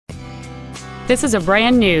This is a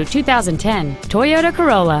brand new 2010 Toyota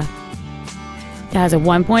Corolla. It has a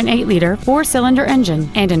 1.8-liter four-cylinder engine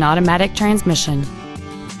and an automatic transmission.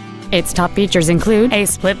 Its top features include a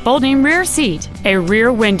split folding rear seat, a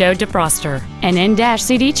rear window defroster, an in-dash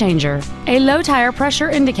CD changer, a low tire pressure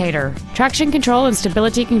indicator, traction control and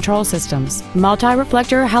stability control systems,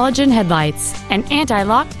 multi-reflector halogen headlights, an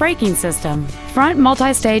anti-lock braking system, front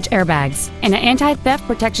multi-stage airbags, and an anti-theft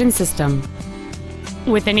protection system.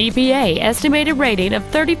 With an EPA estimated rating of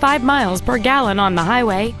 35 miles per gallon on the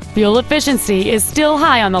highway, fuel efficiency is still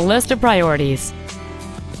high on the list of priorities.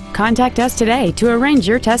 Contact us today to arrange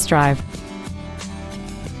your test drive.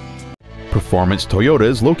 Performance Toyota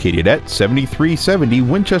is located at 7370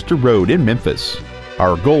 Winchester Road in Memphis.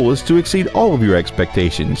 Our goal is to exceed all of your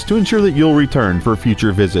expectations to ensure that you'll return for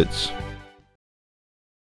future visits.